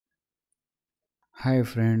Hi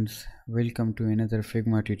friends, welcome to another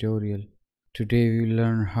Figma tutorial. Today we will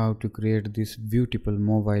learn how to create this beautiful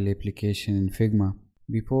mobile application in Figma.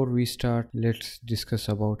 Before we start, let's discuss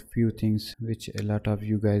about few things which a lot of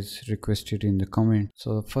you guys requested in the comment.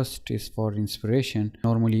 So the first is for inspiration.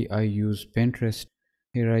 Normally I use Pinterest.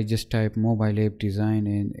 Here I just type mobile app design,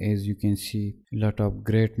 and as you can see a lot of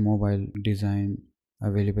great mobile design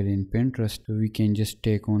available in Pinterest. So we can just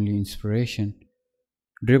take only inspiration.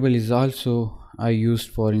 Dribble is also I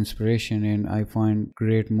used for inspiration, and I find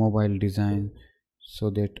great mobile design so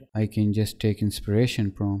that I can just take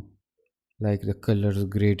inspiration from, like the colors,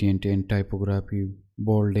 gradient and typography,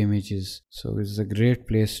 bold images. So it's a great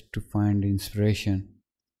place to find inspiration.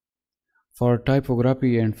 For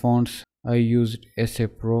typography and fonts I used SA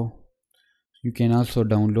Pro. You can also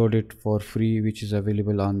download it for free, which is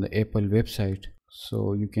available on the Apple website.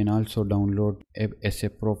 So you can also download SA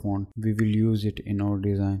Pro font. We will use it in our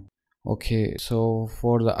design. Okay, so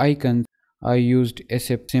for the icons I used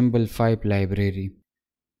SA Symbol 5 library.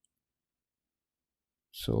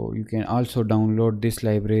 So you can also download this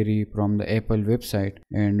library from the Apple website,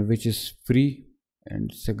 and which is free,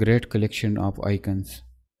 and it's a great collection of icons.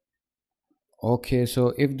 Okay,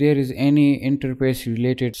 so if there is any interface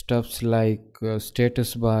related stuffs like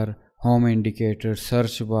status bar, home indicator,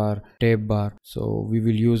 search bar, tab bar, so we will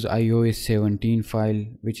use iOS 17 file,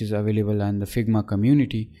 which is available on the Figma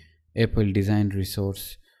community Apple design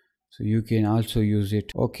resource. So you can also use it.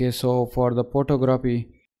 Okay, so for the photography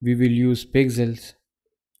we will use Pexels.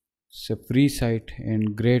 It's a free site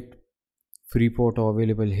and great free photo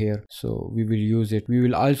available here, so we will use it. We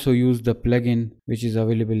will also use the plugin which is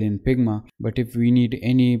available in Figma, but if we need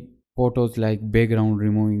any photos like background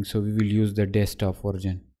removing, so we will use the desktop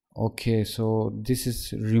version. Okay, so this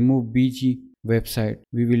is remove bg website.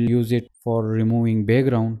 We will use it for removing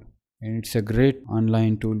background, and it's a great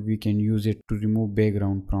online tool. We can use it to remove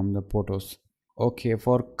background from the photos. Okay,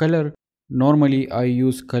 for color, normally I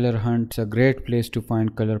use Color Hunt. It's a great place to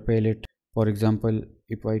find color palette. For example,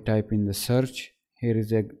 if I type in the search, here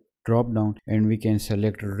is a drop down and we can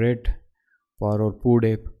select red for our PUD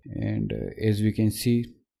app, and as we can see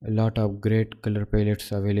a lot of great color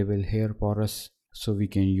palettes available here for us, so we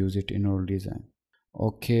can use it in our design.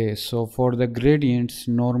 Okay, so for the gradients,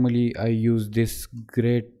 normally I use this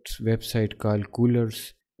great website called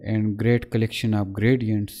Coolors, and great collection of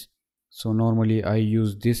gradients. So normally I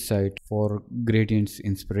use this site for gradients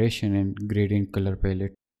inspiration and gradient color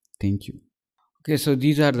palette. Thank you. Okay, so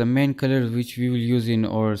these are the main colors which we will use in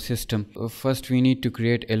our system. First we need to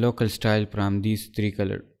create a local style from these three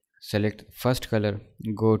colors. Select first color,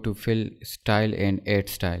 go to fill, style and add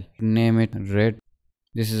style. Name it red.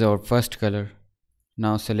 This is our first color.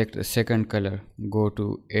 Now select the second color, go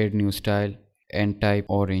to add new style and type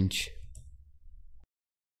orange.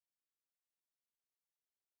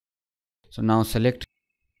 So now select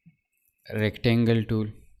rectangle tool,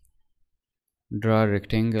 draw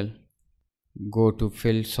rectangle, go to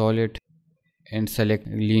fill solid and select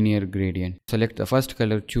linear gradient. Select the first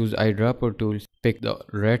color, choose eyedropper tool, pick the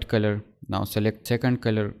red color. Now select second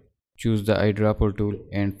color, choose the eyedropper tool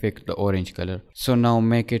and pick the orange color. So now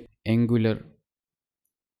make it angular,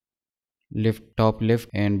 lift top left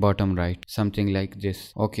and bottom right, something like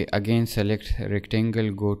this. Okay, again select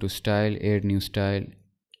rectangle, go to style, add new style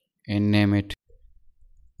and name it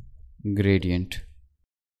gradient.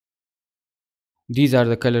 These are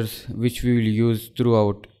the colors which we will use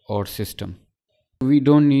throughout our system. We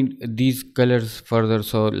don't need these colors further,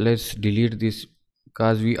 so let's delete this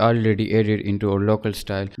because we already added into our local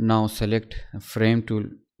style. Now select frame tool,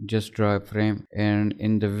 just draw a frame, and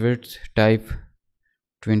in the width type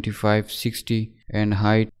 2560 and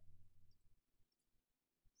height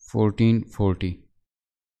 1440.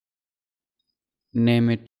 Name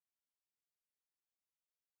it.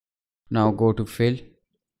 Now go to fill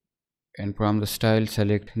and from the style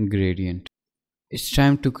select gradient. It's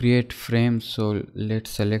time to create frame, so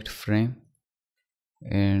let's select frame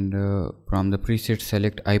and from the preset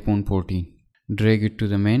select icon 14. Drag it to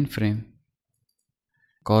the main frame.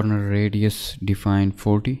 Corner radius define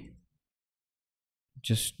 40.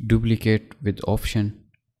 Just duplicate with option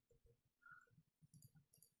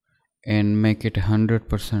and make it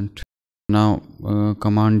 100%. Now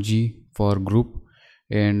command G for group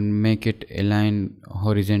and make it align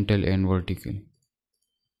horizontal and vertical.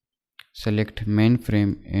 Select main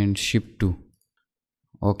frame and shift to.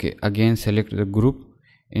 Okay, again select the group.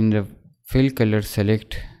 In the fill color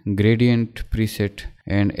select gradient preset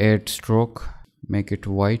and add stroke, make it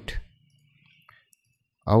white,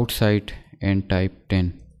 outside and type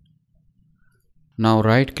 10. Now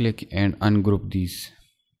right click and ungroup these.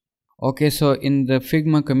 Okay, so in the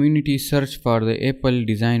Figma community, search for the Apple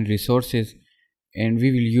design resources, and we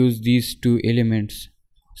will use these two elements,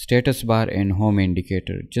 status bar and home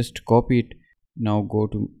indicator. Just copy it. Now go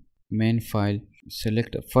to main file,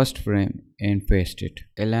 select the first frame and paste it.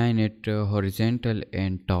 Align it horizontal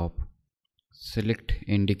and top. Select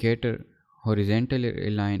indicator, horizontal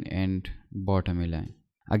align and bottom align.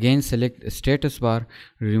 Again select status bar,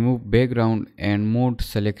 remove background and mode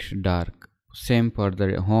select dark. Same for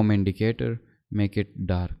the home indicator, make it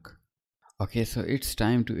dark. Okay, so it's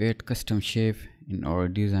time to add custom shape in our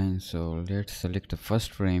design. So let's select the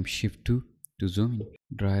first frame, shift 2 to zoom in,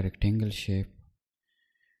 draw a rectangle shape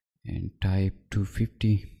and type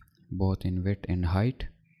 250 both in width and height.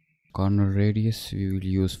 Corner radius we will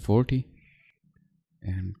use 40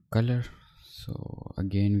 and color. So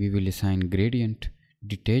again we will assign gradient,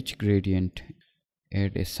 detach gradient,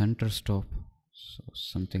 add a center stop, so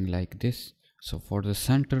something like this. So for the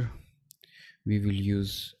center we will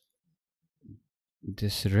use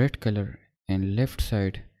this red color, and left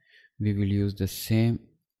side we will use the same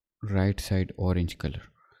right side orange color.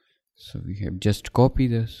 So we have just copy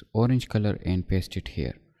this orange color and paste it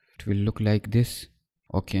here. It will look like this.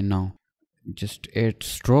 Okay, now just add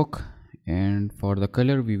stroke, and for the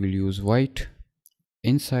color we will use white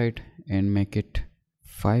inside and make it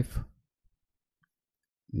 5.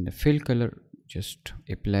 In the fill color just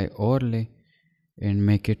apply overlay and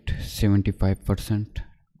make it 75%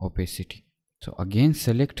 opacity. So again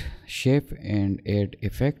select shape and add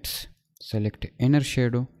effects, select inner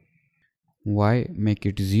shadow, Y make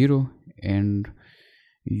it 0 and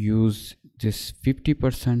use this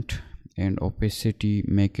 50% and opacity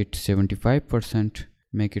make it 75%,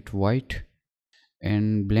 make it white,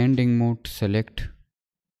 and blending mode select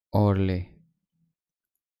overlay.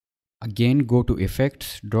 Again go to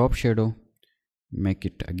effects, drop shadow, make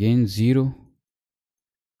it again 0,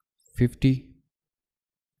 50,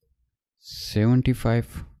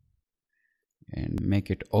 75 and make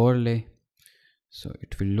it overlay. So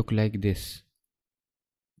it will look like this.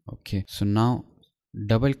 Okay, so now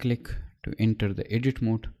double click to enter the edit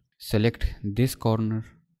mode, select this corner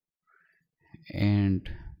and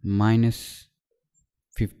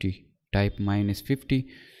 -50, type -50.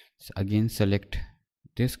 So again select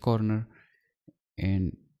this corner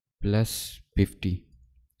and +50.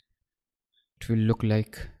 It will look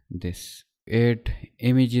like this. Add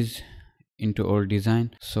images into our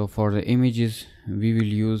design. So for the images we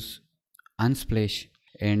will use Unsplash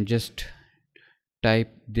and just type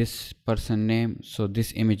this person name, so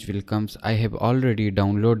this image will comes. I have already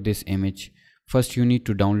downloaded this image. First you need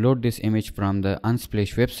to download this image from the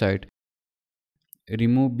Unsplash website.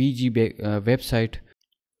 Remove BG website.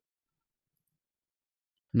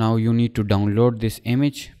 Now you need to download this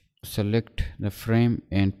image, select the frame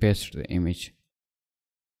and paste the image.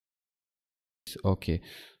 Okay,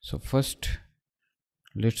 so first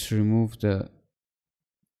let's remove the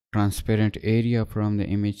transparent area from the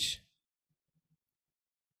image.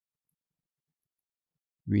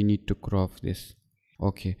 We need to crop this.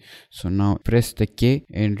 Okay, so now press the K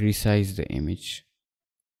and resize the image.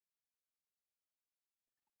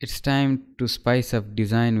 It's time to spice up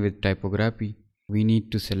design with typography. We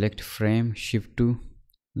need to select frame, shift 2,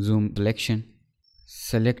 zoom selection,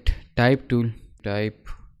 select type tool, type,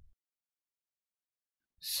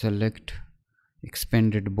 select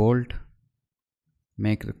expanded bold,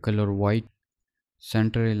 make the color white,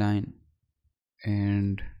 center align,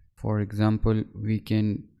 and for example we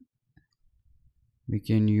can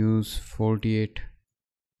use 48,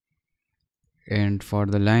 and for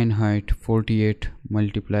the line height 48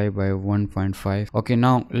 multiply by 1.5. Okay,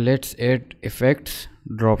 now let's add effects,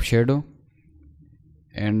 drop shadow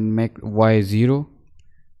and make Y 0.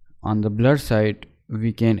 On the blur side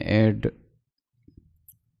we can add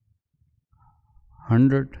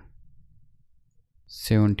 100,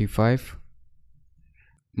 75,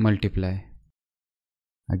 multiply.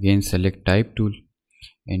 Again select type tool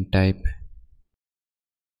and type.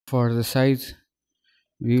 For the size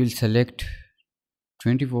we will select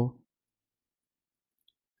 24,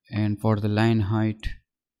 and for the line height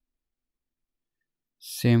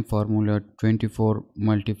same formula, 24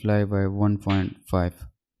 multiply by 1.5.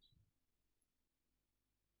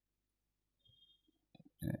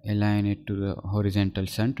 Align it to the horizontal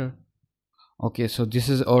center. Okay, so this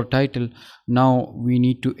is our title. Now we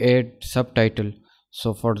need to add subtitle.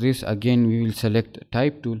 So for this again we will select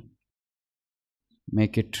type tool,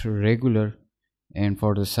 make it regular, and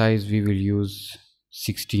for the size we will use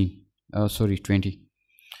 20.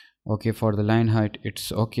 Okay, for the line height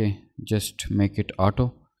it's okay, just make it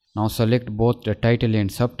auto. Now select both the title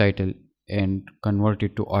and subtitle and convert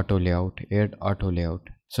it to auto layout. Add auto layout.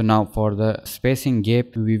 So now for the spacing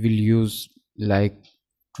gap we will use like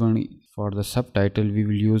 20. For the subtitle we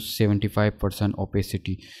will use 75%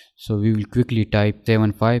 opacity, so we will quickly type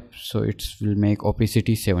 75, so it will make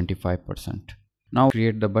opacity 75%. Now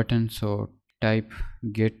create the button, so type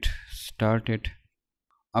get started.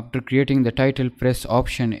 After creating the title, press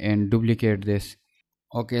option and duplicate this.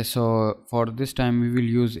 Okay, so for this time we will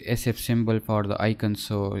use SF symbol for the icon,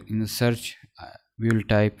 so in the search we will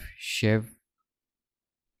type chev,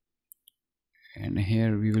 and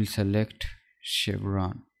here we will select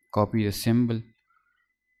chevron. Copy the symbol,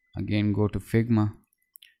 again go to Figma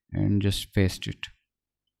and just paste it.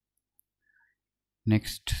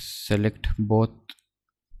 Next select both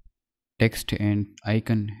text and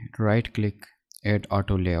icon, right click, add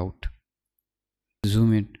auto layout,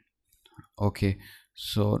 zoom in. Okay,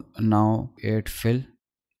 so now add fill,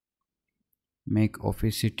 make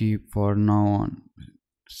opacity for now on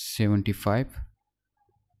 75,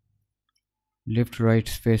 left right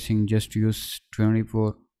spacing just use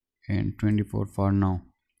 24 and 24 for now.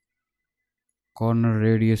 Corner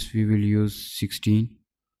radius we will use 16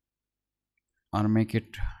 or make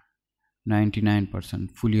it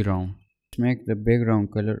 99%, fully round. Make the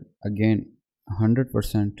background color again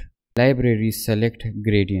 100%. Library select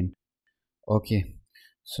gradient. Okay,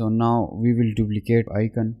 so now we will duplicate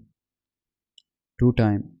icon 2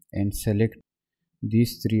 times and select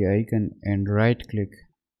these 3 icon and right click,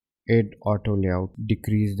 add auto layout,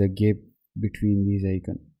 decrease the gap between these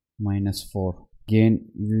icon -4. Again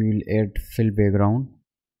we will add fill background,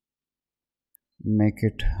 make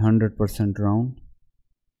it 100% round.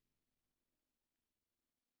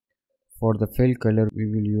 For the fill color we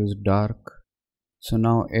will use dark. So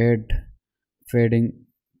now add fading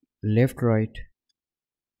left right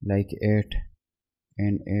like 8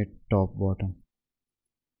 and add top bottom,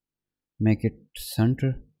 make it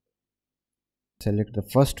center. Select the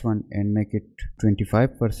first one and make it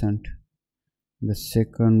 25%, the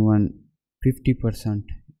second one 50%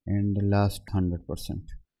 and the last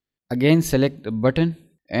 100%. Again select the button,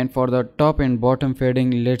 and for the top and bottom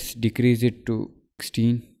fading let's decrease it to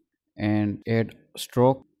 16 and add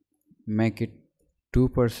stroke, make it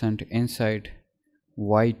 2% inside,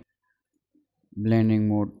 white, blending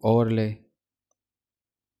mode, overlay.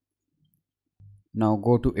 Now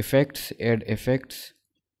go to effects, add effects,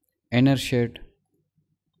 inner shade,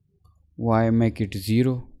 Y make it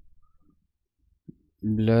 0,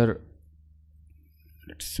 blur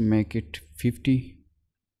let's make it 50,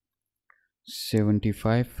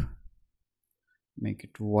 75, make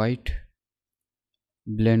it white,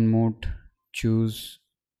 blend mode, choose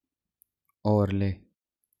overlay.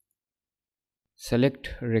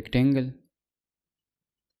 Select rectangle,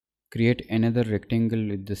 create another rectangle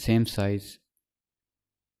with the same size,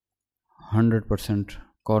 100%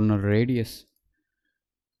 corner radius,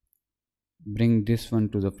 bring this one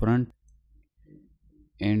to the front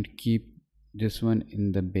and keep this one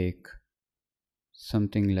in the back,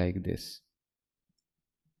 something like this.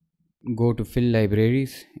 Go to fill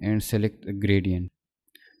libraries and select the gradient,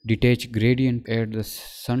 detach gradient, add the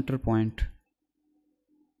center point,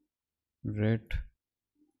 red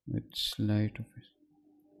with slight of it.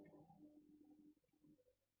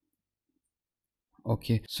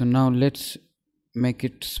 Okay, so now let's make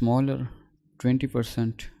it smaller,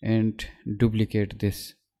 20%, and duplicate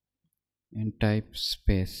this and type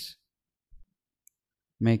space,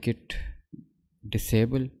 make it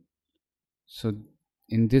disable, so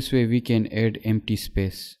in this way we can add empty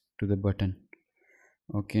space to the button.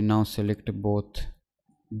 Okay, now select both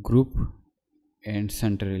group and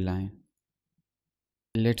center align.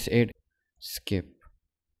 Let's add skip,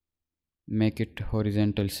 make it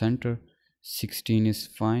horizontal center, 16 is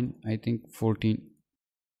fine, I think 14.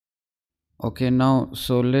 Okay, now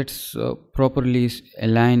so let's properly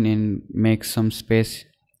align and make some space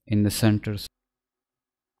in the centers.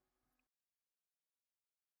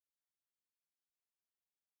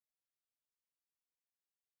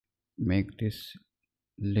 Make this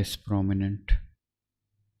less prominent,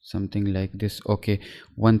 something like this. Okay,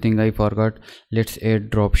 one thing I forgot, let's add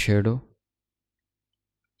drop shadow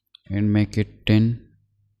and make it 10,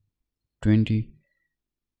 20,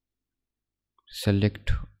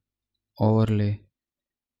 select overlay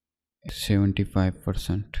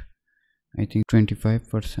 75%, I think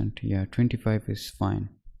 25%, yeah 25 is fine.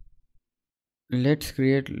 Let's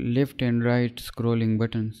create left and right scrolling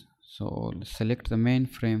buttons, so select the main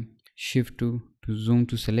frame, shift to zoom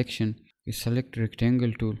to selection, select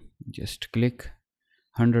rectangle tool, just click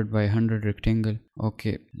 100 by 100 rectangle.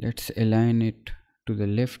 Okay, let's align it to the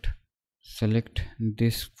left, select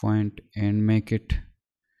this point and make it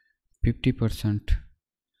 50%,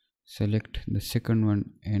 select the second one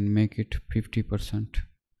and make it 50%.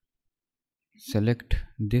 Select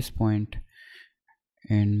this point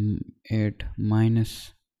and add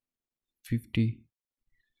 -50.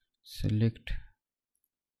 Select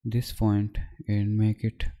this point and make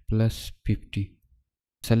it +50.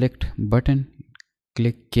 Select button,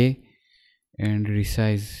 click K and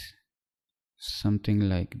resize something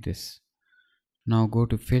like this. Now go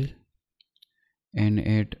to fill and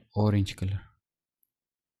add orange color.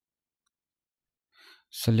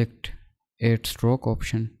 Select add stroke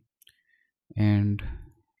option and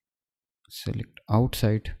select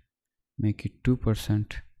outside, make it 2%,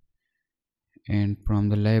 and from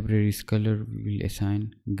the library's color we will assign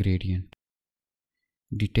gradient.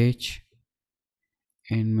 Detach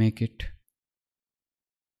and make it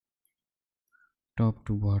top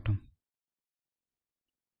to bottom.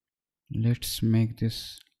 Let's make this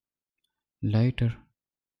lighter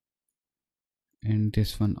and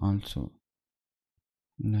this one also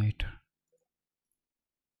lighter.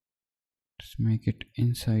 Let's make it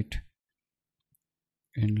inside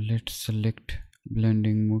and let's select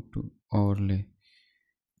blending mode to overlay,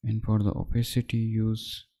 and for the opacity use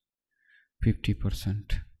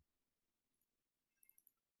 50%.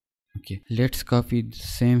 Okay, let's copy the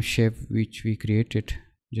same shape which we created.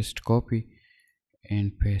 Just copy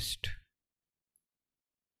and paste.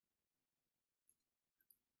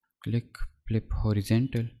 Click flip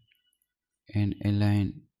horizontal and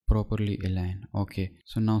align, properly align. Okay,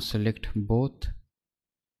 so now select both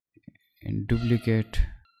and duplicate,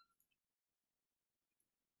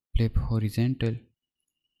 flip horizontal,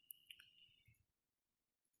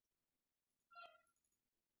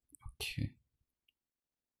 okay,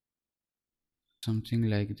 something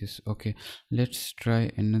like this. Okay, let's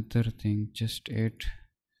try another thing. Just add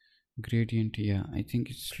gradient. Yeah, I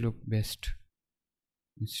think it's look best.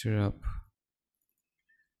 Instead of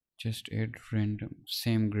just add random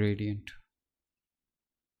same gradient.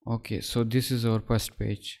 Okay, so this is our first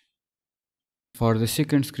page. For the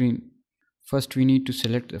second screen, first we need to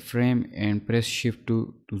select the frame and press shift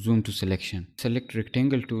to zoom to selection. Select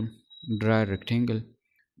rectangle tool, draw a rectangle,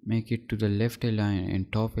 make it to the left align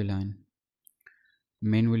and top align.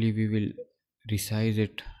 Manually we will resize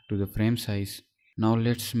it to the frame size. Now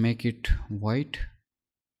let's make it white.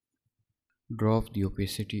 Drop the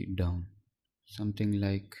opacity down, something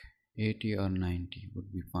like 80 or 90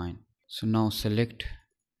 would be fine. So now select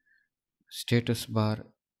status bar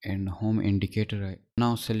and home indicator.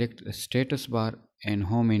 Now select the status bar and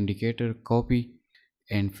home indicator, copy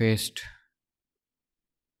and paste.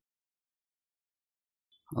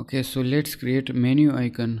 Okay, so let's create a menu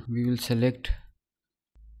icon. We will select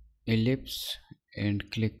ellipse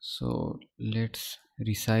and click. So let's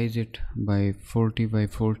resize it by 40 by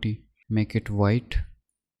 40, make it white.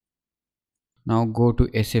 Now go to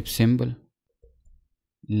SF symbol,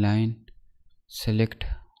 line, select,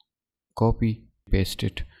 copy, paste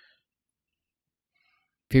it.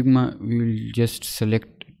 Figma, we will just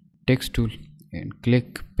select text tool and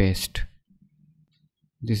click paste.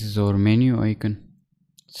 This is our menu icon.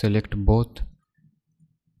 Select both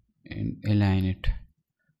and align it.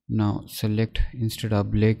 Now select, instead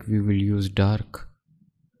of black we will use dark.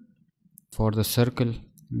 For the circle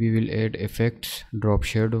we will add effects, drop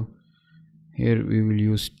shadow. Here we will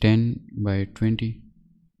use 10 by 20,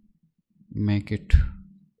 make it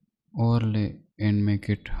overlay and make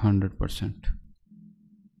it 100%.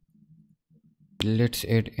 Let's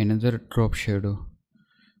add another drop shadow,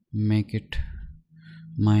 make it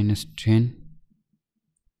 -10,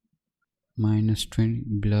 -20,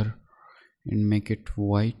 blur and make it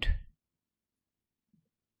white.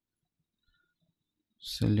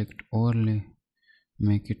 Select overlay,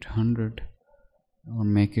 make it 100 or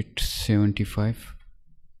make it 75.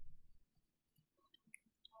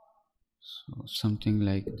 So something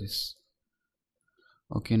like this.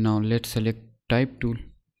 Okay, now let's select type tool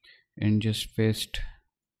and just paste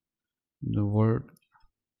the word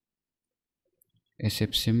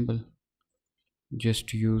SF symbol.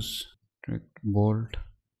 Just use bold.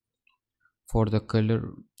 For the color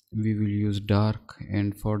we will use dark,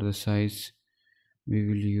 and for the size we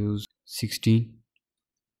will use 16.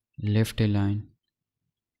 Left align.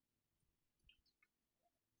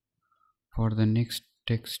 For the next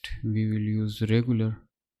text we will use regular,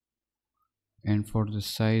 and for the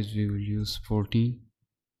size we will use 14.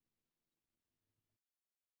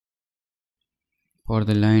 For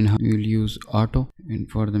the line we will use auto, and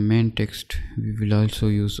for the main text we will also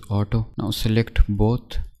use auto. Now select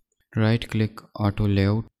both, right click auto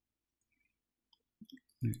layout.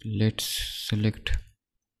 Let's select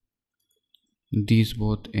these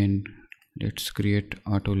both and let's create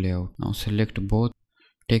auto layout. Now select both,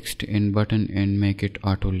 text and button and make it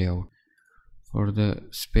auto layout. For the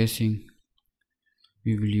spacing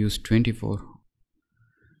we will use 24,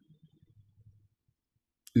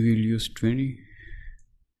 we will use 20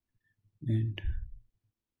 and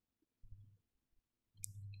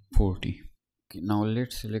 40. Okay, now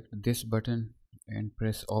let's select this button and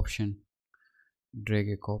press option, drag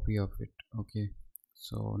a copy of it. Okay,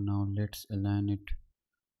 so now let's align it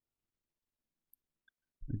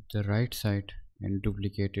with the right side and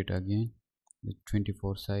duplicate it again with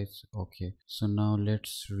 24 size. Okay, so now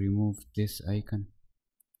let's remove this icon,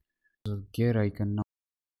 so gear icon.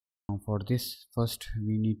 Now for this, first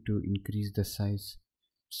we need to increase the size.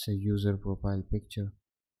 It's a user profile picture,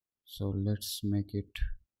 so let's make it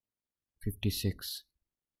 56.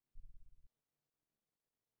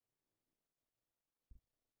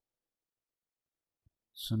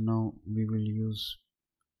 So now we will use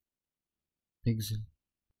pixel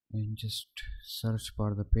and just search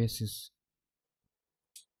for the faces.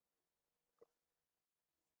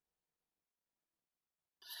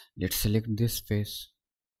 Let's select this face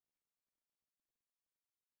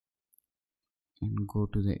and go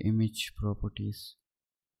to the image properties.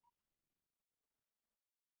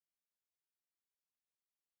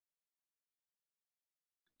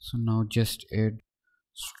 So now just add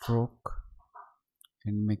stroke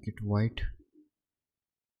and make it white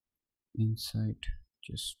inside,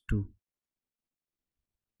 just 2.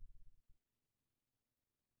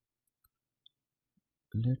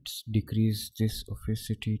 Let's decrease this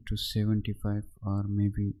opacity to 75 or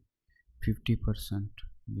maybe 50%.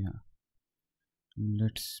 Yeah,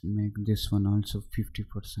 let's make this one also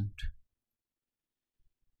 50%,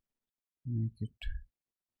 make it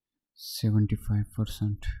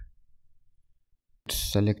 75%.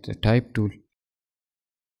 Let's select the type tool.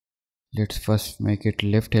 Let's first make it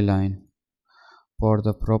left align. For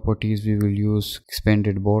the properties we will use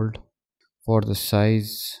expanded bold. For the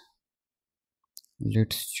size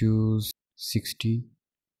let's choose 16.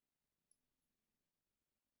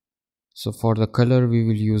 So for the color we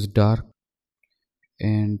will use dark,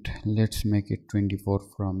 and let's make it 24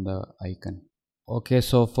 from the icon. Okay,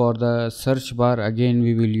 so for the search bar again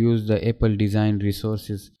we will use the Apple design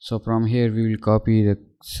resources. So from here we will copy the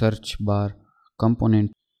search bar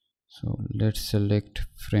component. So let's select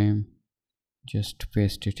frame, just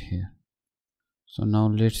paste it here. So now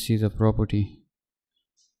let's see the property.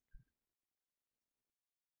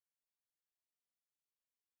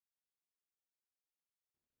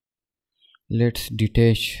 Let's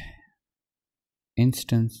detach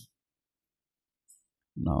instance.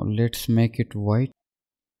 Now let's make it white.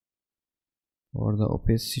 For the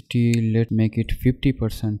opacity let's make it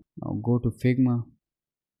 50%. Now go to Figma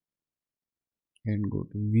and go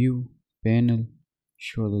to view, panel,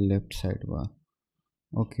 show the left sidebar.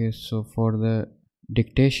 Okay, so for the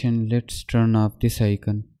dictation let's turn off this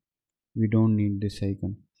icon, we don't need this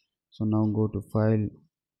icon. So now go to file,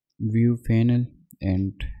 view, panel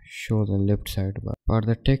and show the left sidebar. For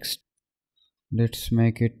the text let's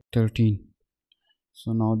make it 13.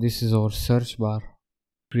 So now this is our search bar.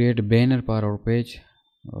 Create a banner for our page.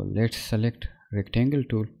 Let's select rectangle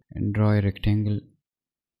tool and draw a rectangle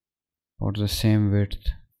for the same width.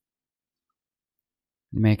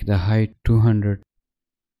 Make the height 200.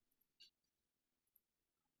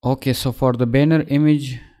 Okay, so for the banner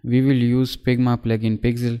image we will use Figma plugin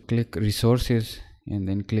Pexels. Click resources and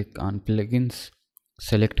then click on plugins,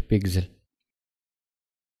 select Pexels.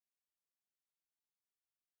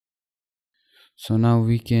 So now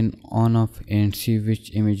we can on off and see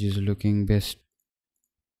which image is looking best.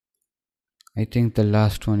 I think the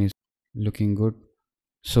last one is looking good,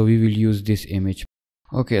 so we will use this image.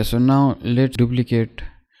 Okay, so now let's duplicate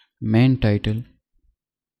main title.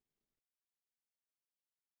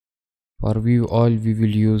 For view all we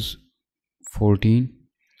will use 14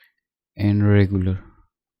 and regular.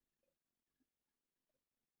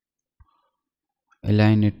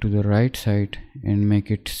 Align it to the right side and make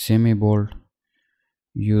it semi bold.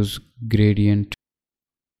 Use gradient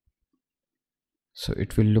so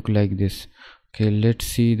it will look like this. Okay, let's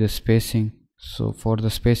see the spacing. So for the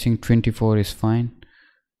spacing 24 is fine,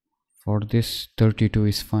 for this 32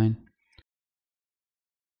 is fine.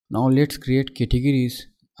 Now let's create categories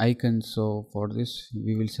icons. So for this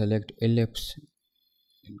we will select ellipse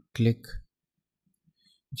and click,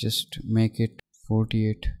 just make it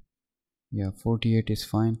 48. Yeah, 48 is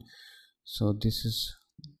fine. So this is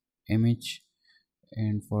image,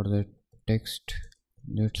 and for the text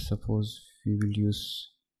let's suppose we will use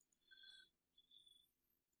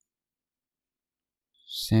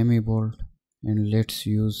semi bold and let's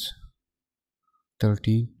use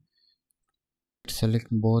 13. Select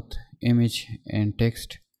both image and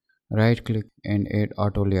text right click and add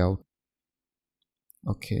auto layout.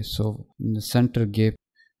 Okay, so in the center gap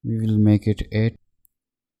we will make it 8.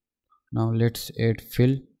 Now let's add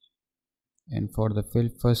fill, and for the fill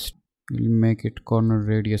first we'll make it corner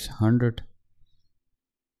radius 100.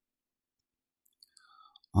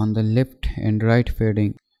 On the left and right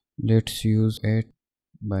fading, let's use 8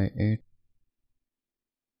 by 8.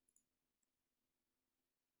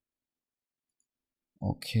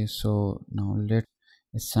 Okay, so now let's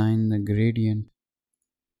assign the gradient.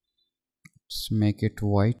 Let's make it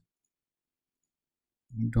white.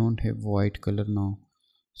 We don't have white color now,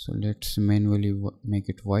 so let's manually make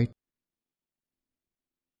it white.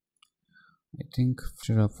 I think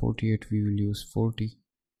instead of 48 we will use 40,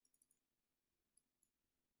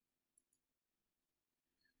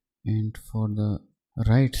 and for the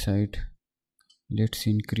right side let's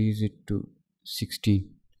increase it to 16.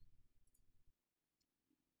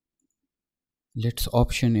 Let's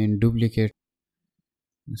option and duplicate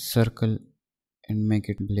the circle and make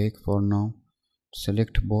it black for now.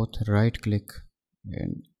 Select both, right click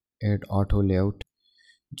and add auto layout.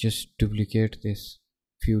 Just duplicate this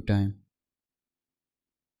few times.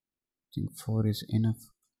 I think 4 is enough.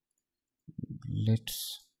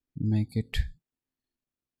 Let's make it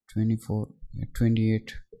 24,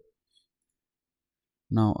 28.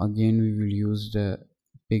 Now again we will use the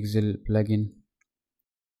Pexels plugin.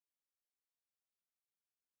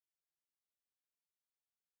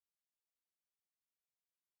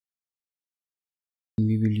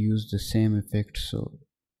 We will use the same effect, so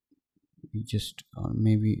we just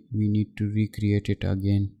maybe we need to recreate it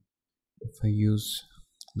again. If I use,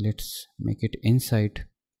 let's make it inside,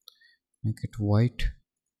 make it white,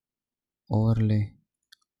 overlay,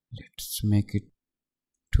 let's make it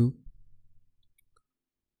 2,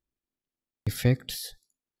 effects,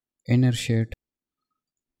 inner shade,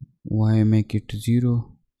 Y make it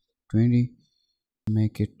 0, 20,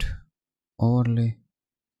 make it overlay,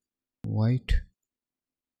 white.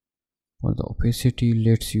 For the opacity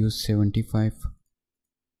let's use 75,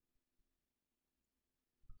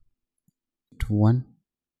 1.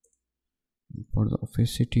 For the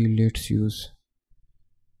opacity let's use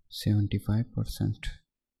 75%.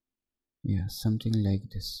 Yeah, something like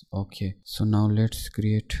this. Okay, so now let's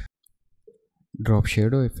create drop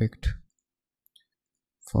shadow effect.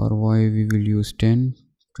 For Y we will use 10,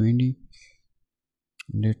 20.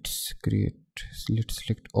 Let's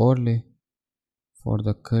select overlay. For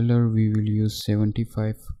the color we will use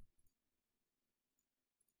 75.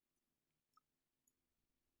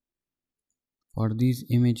 For these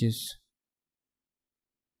images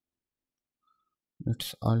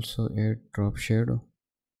let's also add drop shadow.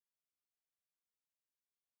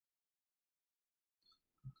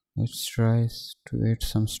 Let's try to add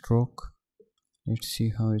some stroke. Let's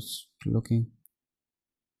see how it's looking.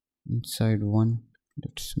 Inside 1,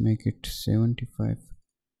 let's make it 75.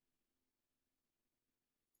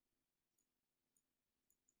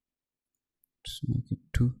 Let's make it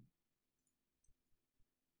 2.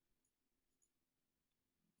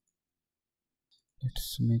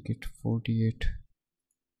 Let's make it 48.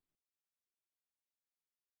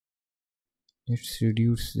 Let's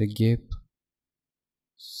reduce the gap,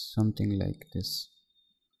 something like this.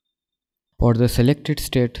 For the selected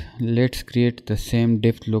state, let's create the same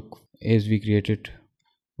depth look as we created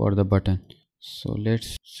for the button. So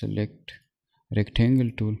let's select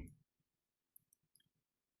rectangle tool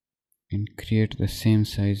and create the same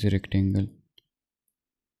size rectangle.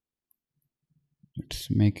 Let's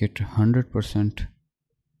make it 100%,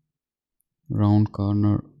 round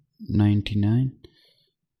corner 99.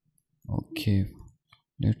 Okay,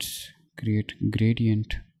 let's create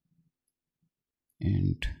gradient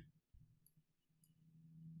and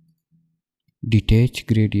detach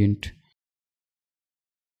gradient.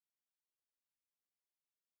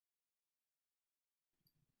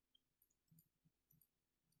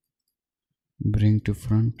 Bring to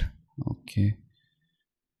front. Okay,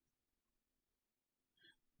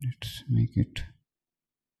 let's make it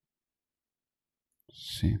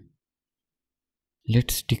same.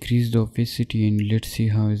 Let's decrease the opacity and let's see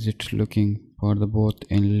how is it looking for the both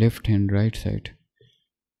and left and right side.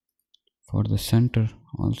 For the center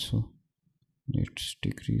also let's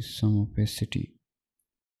decrease some opacity.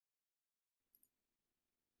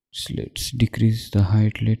 So let's decrease the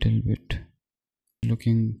height little bit.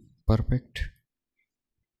 Looking perfect.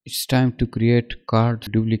 It's time to create card.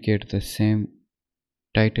 Duplicate the same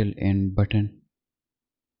title and button.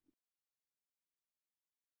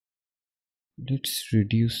 Let's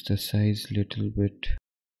reduce the size little bit.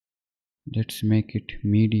 Let's make it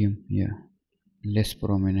medium, yeah, less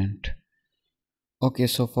prominent. Okay,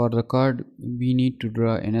 so for the card we need to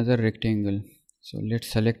draw another rectangle. So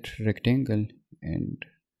let's select rectangle and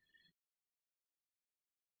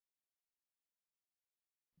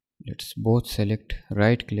let's both select,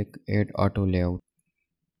 right click, add auto layout.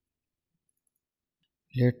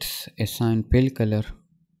 Let's assign fill color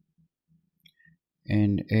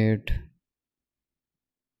and add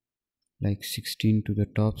like 16 to the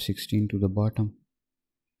top, 16 to the bottom.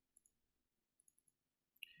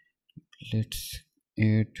 Let's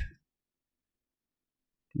add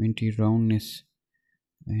 20 roundness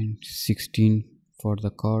and 16 for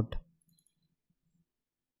the card.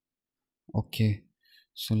 Okay,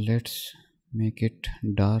 so let's make it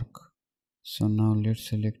dark. So now let's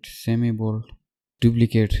select semi bold,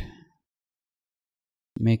 duplicate,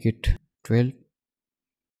 make it 12,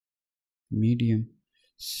 medium,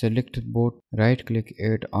 select both, right click,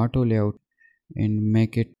 add auto layout and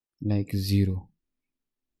make it like 0.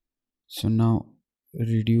 So now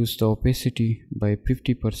reduce the opacity by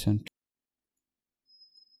 50%.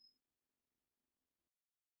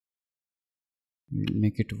 We'll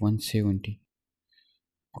make it 170.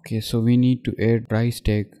 Okay, so we need to add price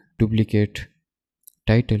tag, duplicate,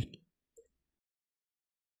 title.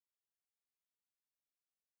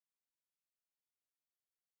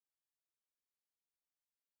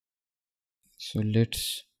 So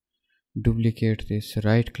let's duplicate this,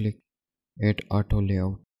 right click, add auto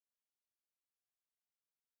layout.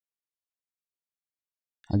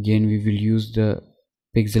 Again we will use the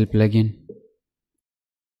pixel plugin.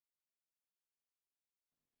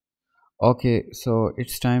 Okay, so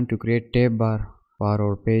it's time to create tab bar for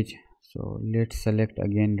our page. So let's select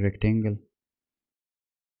again rectangle.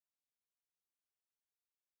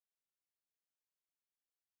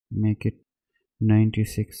 Make it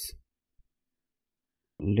 96.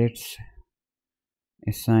 Let's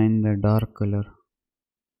assign the dark color.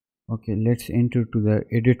 Okay, let's enter to the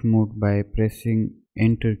edit mode by pressing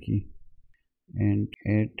enter key and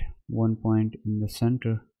add one point in the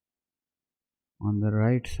center, on the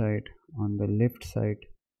right side, on the left side,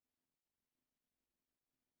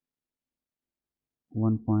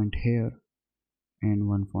 one point here and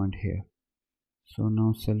one point here. So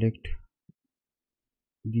now select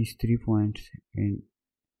these 3 points and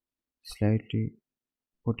slightly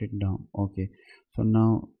put it down. Okay, so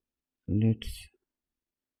now let's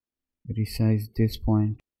resize this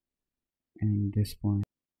point and this point.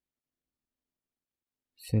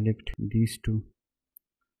 Select these two,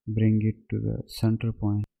 bring it to the center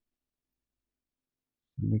point.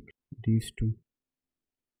 Select these two.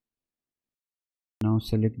 Now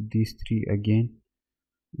select these three again,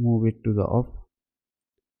 move it to the up.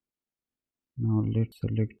 Now let's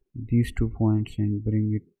select these 2 points and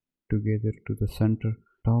bring it together to the center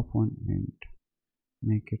top one and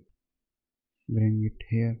make it, bring it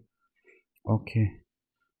here. Okay,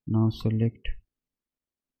 now select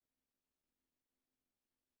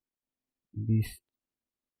these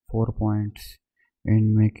 4 points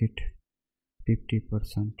and make it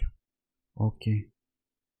 50%. Okay,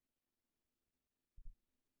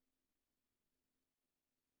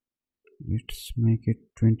 let's make it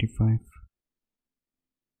 25.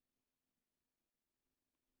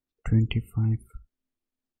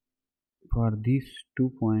 For these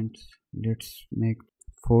 2 points let's make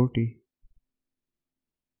 40.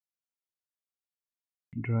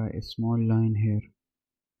 Draw a small line here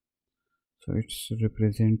so it's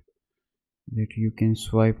represent that you can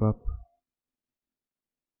swipe up.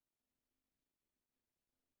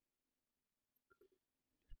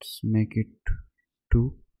 Let's make it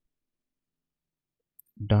 2.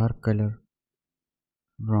 Dark color,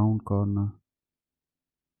 round corner,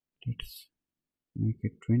 let's make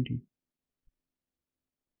it 20.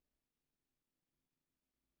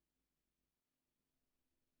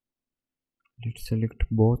 Let's select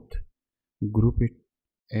both, group it,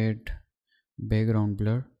 add background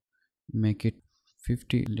blur, make it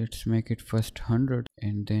 50. Let's make it first 100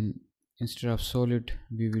 and then instead of solid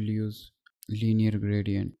we will use linear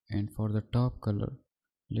gradient. And for the top color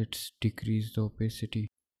let's decrease the opacity,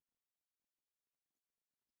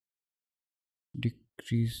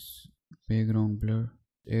 decrease background blur,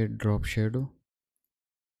 add drop shadow.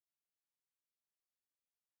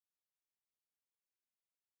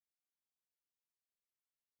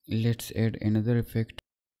 Let's add another effect,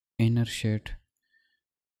 inner shade,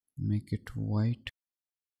 make it white.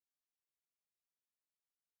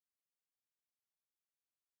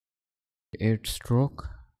 Add stroke.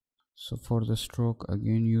 So for the stroke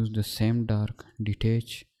again use the same dark,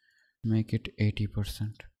 detach, make it 80%.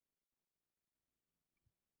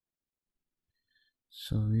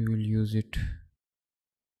 So we will use it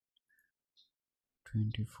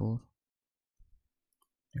 24.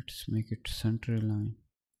 Let's make it center line.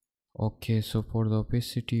 Okay, so for the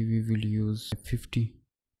opacity we will use 50.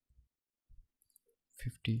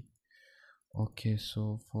 Okay,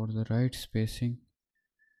 so for the right spacing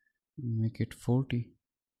make it 40.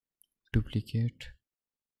 Duplicate.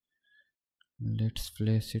 Let's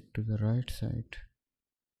place it to the right side.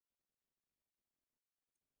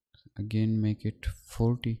 Again make it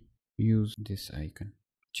 40. Use this icon.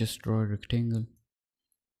 Just draw a rectangle.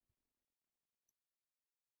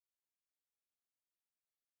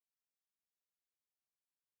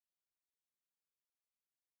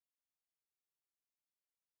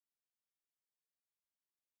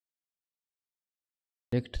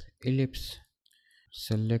 Select ellipse.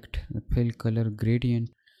 Select the fill color gradient.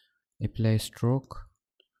 Apply stroke.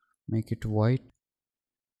 Make it white.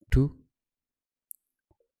 2.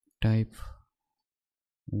 Type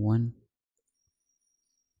 1.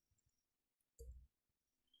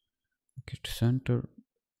 Make it center.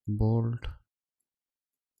 Bold.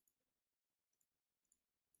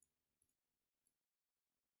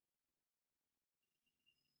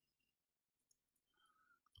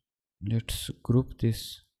 Let's group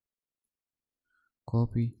this.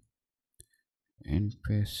 Copy and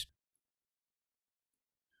paste.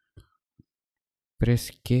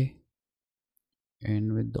 Press K,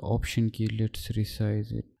 and with the option key let's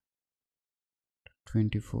resize it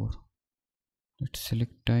 24. Let's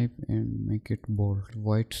select type and make it bold.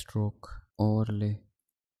 White stroke. Overlay.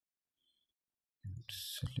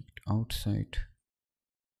 Select outside.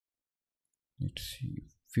 Let's see,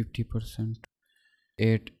 50%.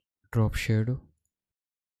 Add drop shadow.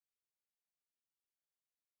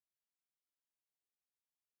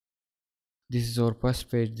 This is our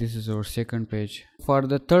first page, this is our second page. For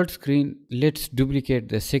the third screen, let's duplicate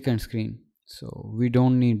the second screen. So we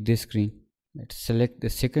don't need this screen. Let's select the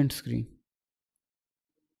second screen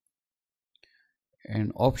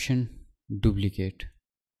and option duplicate.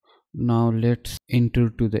 Now let's enter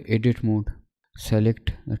to the edit mode.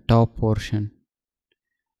 Select the top portion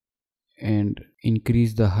and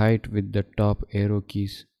increase the height with the top arrow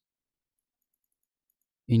keys.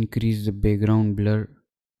 Increase the background blur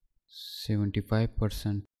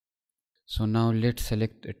 75%. So now let's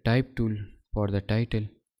select a type tool for the title.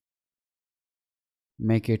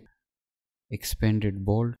 Make it expanded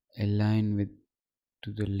bold. Align with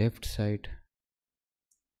to the left side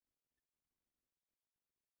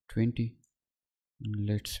 20.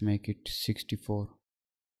 Let's make it 64.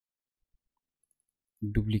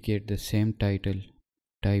 Duplicate the same title.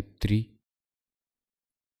 Type 3.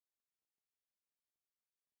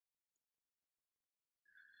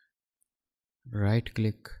 Right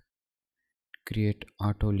click, create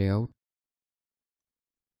auto layout.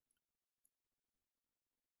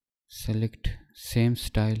 Select same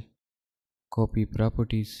style, copy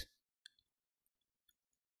properties.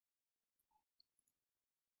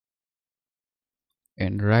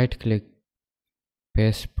 And right click,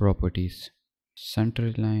 paste properties.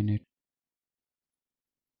 Center line it.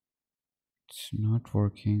 It's not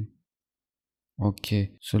working.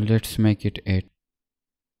 Okay, so let's make it 8.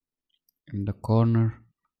 In the corner,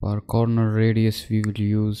 for corner radius we will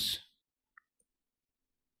use,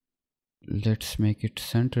 let's make it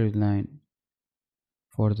center line.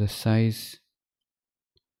 For the size,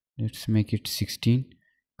 let's make it 16.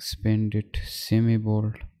 Expand it semi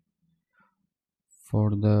bold.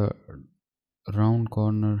 For the round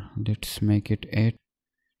corner, let's make it 8.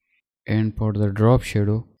 And for the drop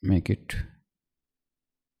shadow, make it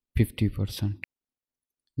 50%.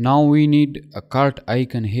 Now we need a cart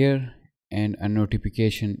icon here and a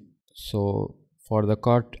notification. So for the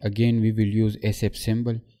cart, again we will use SF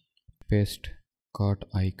symbol. Paste cart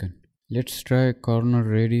icon. Let's try corner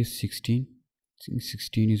radius 16. I think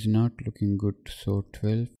 16 is not looking good, so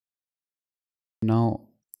 12. Now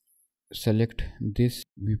select this,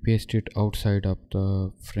 we paste it outside of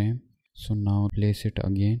the frame. So now place it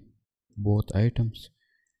again, both items.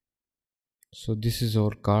 So this is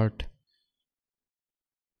our cart.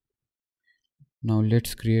 Now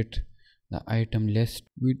let's create the item list.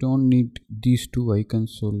 We don't need these two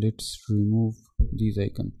icons, so let's remove these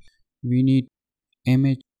icons. We need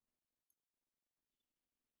image,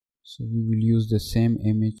 so we will use the same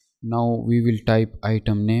image. Now we will type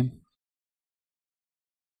item name.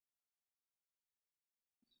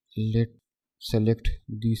 Let's select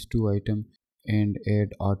these two items and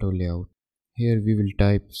add auto layout. Here we will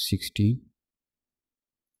type 16.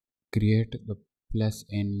 Create the plus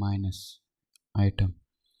and minus item.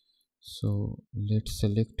 So let's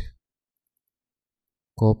select,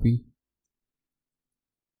 copy,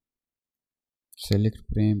 select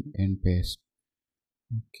frame and paste.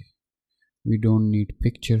 Okay, we don't need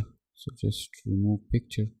picture, So just remove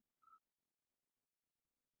picture,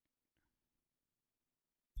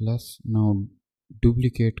 plus now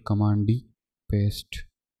duplicate command D, paste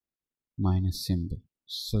minus symbol,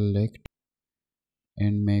 select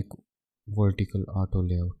and make vertical auto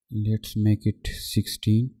layout. Let's make it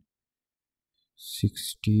 16,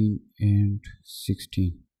 16 and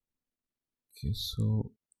 16. Okay, so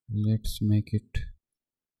let's make it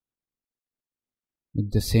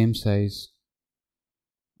with the same size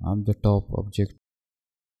of the top object.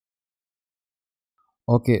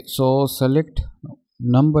 Okay, so select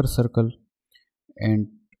number circle and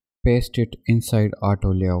paste it inside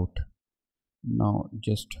auto layout. Now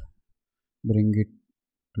just bring it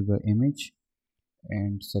to the image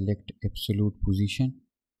and select absolute position.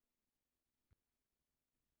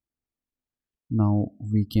 Now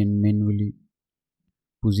we can manually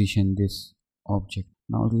position this object.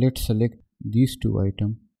 Now let's select these two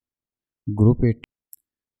items, group it,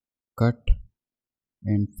 cut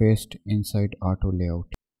and paste inside auto layout.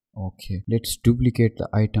 Okay, let's duplicate the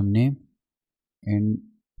item name and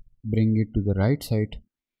bring it to the right side.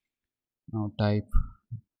 Now type,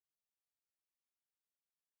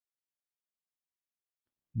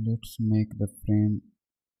 let's make the frame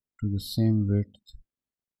to the same width.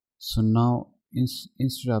 So now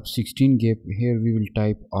instead of 16 gap, here we will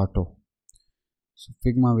type auto. So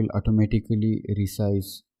Figma will automatically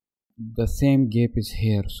resize. The same gap is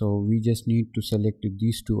here, so we just need to select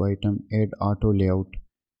these two items, add auto layout,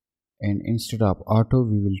 and instead of auto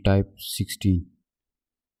we will type 16.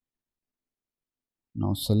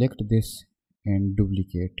 Now select this and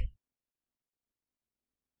duplicate.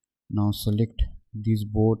 Now select these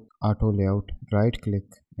both auto layout, right click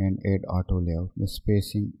and add auto layout. The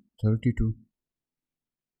spacing 32.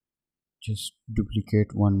 Just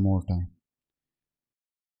duplicate one more time.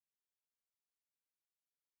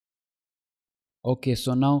 Okay,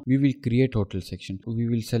 so now we will create total section. We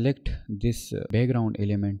will select this background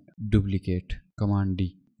element, duplicate, command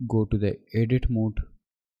D. Go to the edit mode,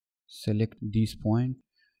 select this point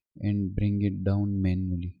and bring it down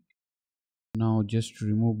manually. Now just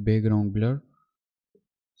remove background blur,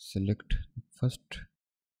 select first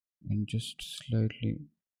and just slightly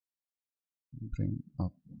bring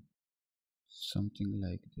up, something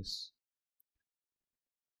like this.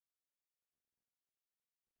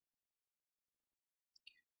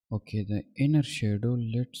 Okay, the inner shadow,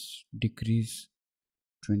 let's decrease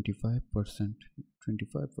 25%. 25%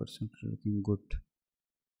 looking good.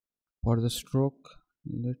 For the stroke,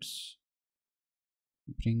 let's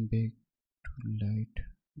bring back to light.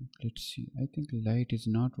 Let's see, I think light is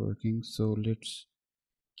not working, so let's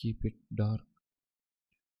keep it dark.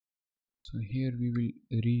 So here we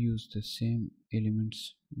will reuse the same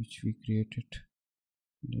elements which we created.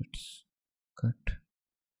 Let's cut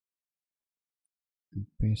and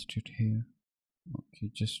paste it here. Okay,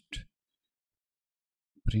 just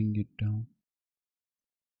bring it down.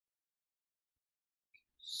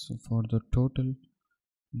 So for the total,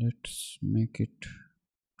 let's make it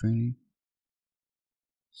 20.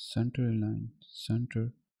 Center line,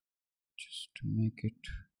 center, just make it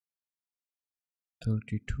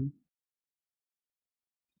 32.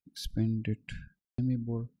 Expand it,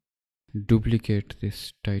 semi-bold. Duplicate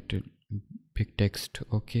this title, big text.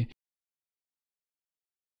 Okay,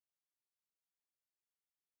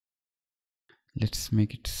 let's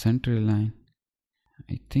make it center line.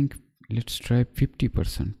 I think let's try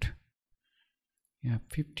 50%. Yeah,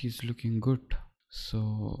 50 is looking good.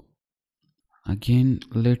 So again,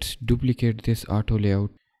 let's duplicate this auto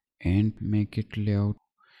layout and make it layout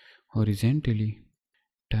horizontally.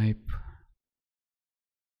 Type,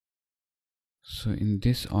 so in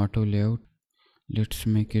this auto layout, let's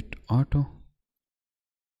make it auto.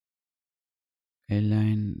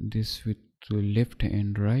 Align this with the left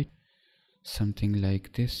and right, something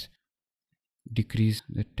like this. Decrease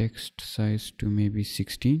the text size to maybe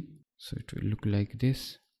 16, so it will look like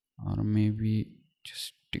this, or maybe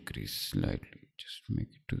just decrease slightly, just make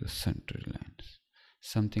it to the center lines,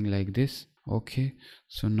 something like this. Okay,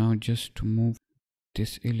 so now just move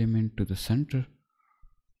this element to the center,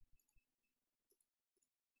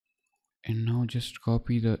 and now just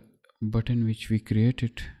copy the button which we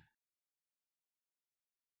created.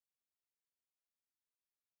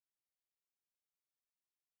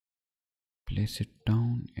 Place it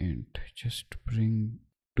down and just bring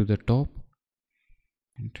to the top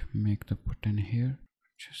and make the button here.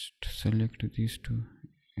 Just select these two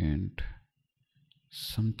and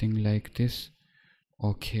something like this.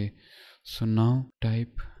 Okay, so now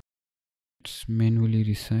type, let's manually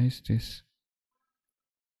resize this.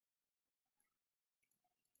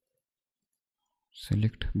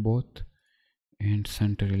 Select both and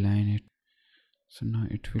center align it. So now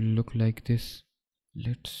it will look like this.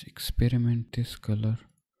 Let's experiment this color.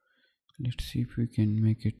 Let's see if we can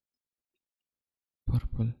make it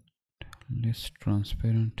purple, less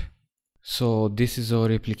transparent. So this is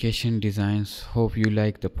our application designs. Hope you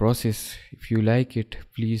like the process. If you like it,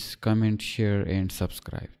 please comment, share and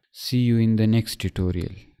subscribe. See you in the next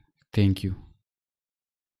tutorial. Thank you.